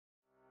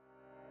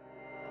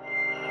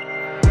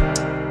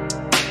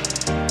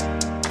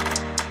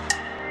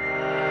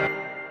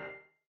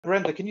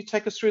Brenda, can you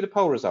take us through the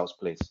poll results,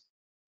 please?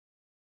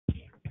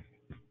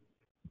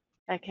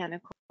 I can,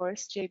 of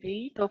course,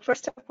 JB. So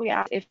first up, we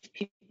asked if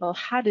people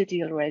had a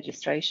deal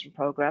registration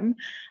program,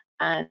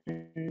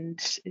 and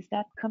is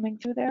that coming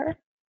through there?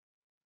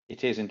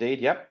 It is indeed,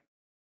 yep.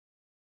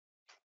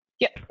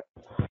 Yep.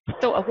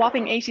 So a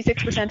whopping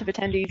 86% of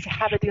attendees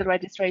have a deal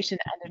registration,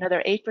 and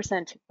another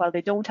 8%, while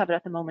they don't have it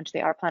at the moment,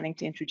 they are planning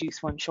to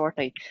introduce one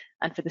shortly.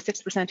 And for the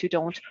 6% who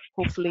don't,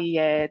 hopefully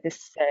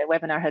this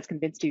webinar has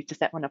convinced you to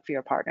set one up for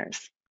your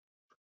partners.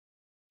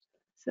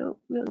 So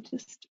we'll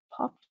just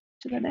pop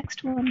to the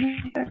next one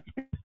here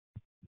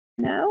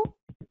now.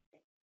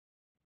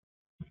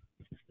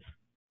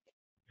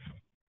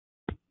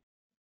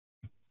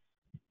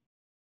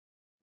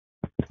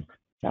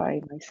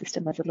 Sorry, my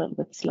system is a little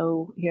bit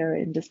slow here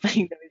in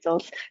displaying the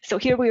results. So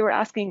here we were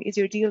asking, is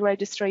your deal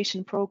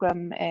registration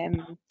program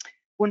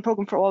one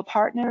program for all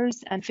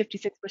partners? And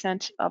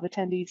 56% of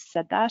attendees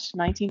said that,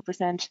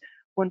 19%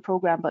 one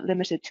program but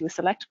limited to a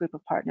select group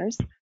of partners,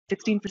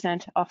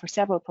 16% offer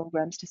several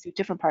programs to suit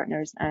different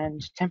partners,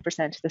 and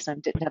 10% this time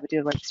didn't have a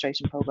deal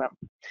registration program.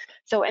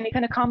 So any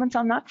kind of comments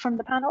on that from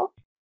the panel?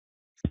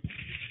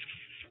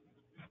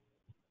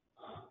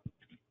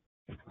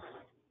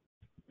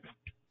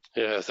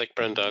 Yeah, I think,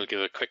 Brenda, I'll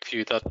give a quick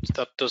view.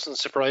 That doesn't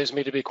surprise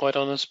me, to be quite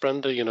honest,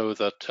 Brenda. You know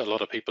that a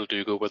lot of people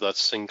do go with that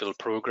single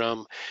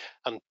program,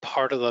 and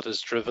part of that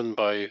is driven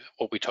by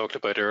what we talked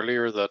about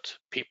earlier, that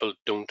people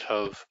don't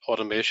have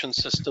automation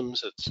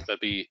systems. It's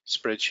maybe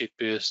spreadsheet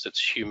based,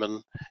 it's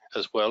human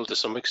as well to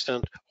some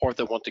extent, or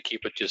they want to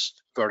keep it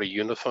just very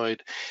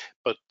unified.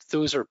 But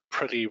those are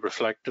pretty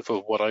reflective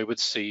of what I would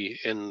see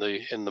in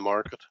the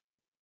market.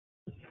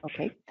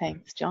 Okay,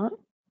 thanks, John.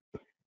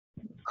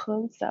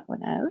 Close that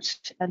one out,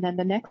 and then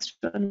the next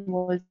one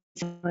was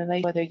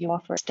related whether you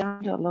offer a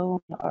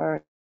standalone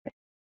or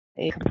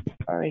if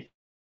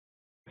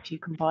you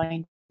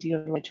combine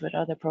deal reg with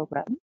other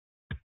programs.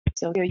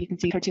 So here you can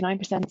see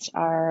 39%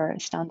 are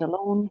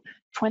standalone,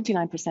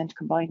 29%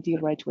 combine deal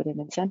reg with an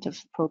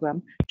incentive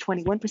program,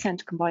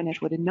 21% combine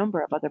it with a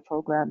number of other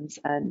programs,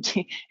 and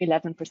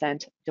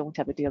 11% don't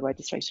have a deal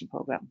registration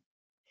program.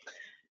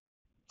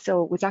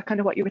 So was that kind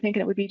of what you were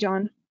thinking it would be,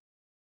 John?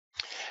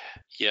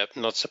 Yeah,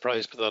 not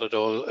surprised by that at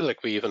all.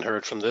 Like we even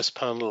heard from this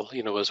panel,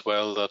 you know, as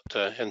well,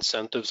 that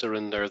incentives are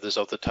in there. There's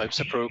other types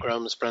of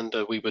programs,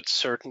 Brenda. We would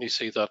certainly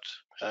see that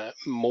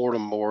more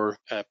and more,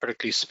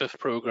 particularly SPIF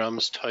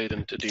programs tied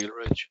into deal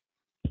reg.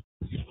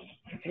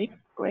 Okay,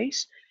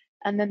 great.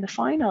 And then the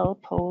final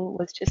poll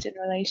was just in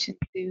relation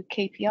to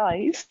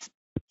KPIs.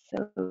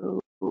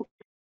 So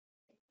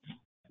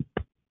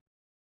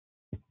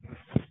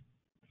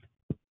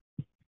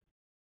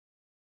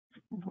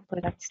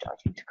hopefully that's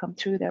starting to come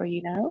through there,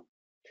 you know.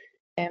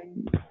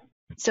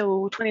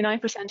 So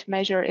 29%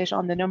 measure it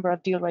on the number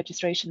of deal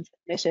registrations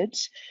submitted,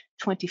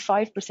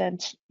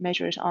 25%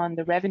 measure it on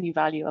the revenue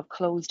value of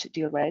closed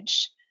deal reg,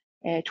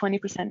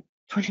 20%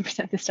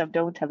 this time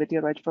don't have a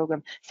deal reg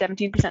program,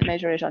 17%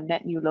 measure it on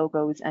net new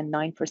logos, and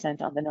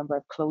 9% on the number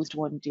of closed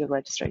won deal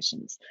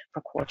registrations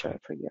per quarter or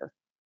per year.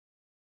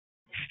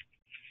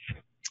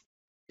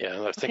 Yeah,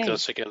 and I think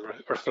that's again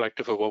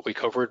reflective of what we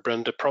covered,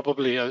 Brenda.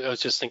 Probably, I was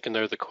just thinking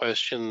there, the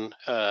question,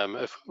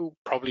 if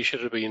probably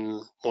should have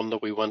been one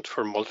that we went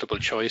for multiple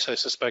choice. I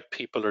suspect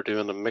people are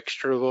doing a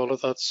mixture of all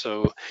of that,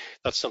 so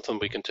that's something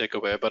we can take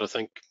away. But I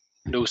think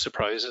no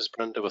surprises,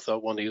 Brenda, with that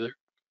one either.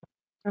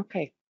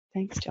 Okay,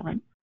 thanks,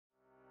 John.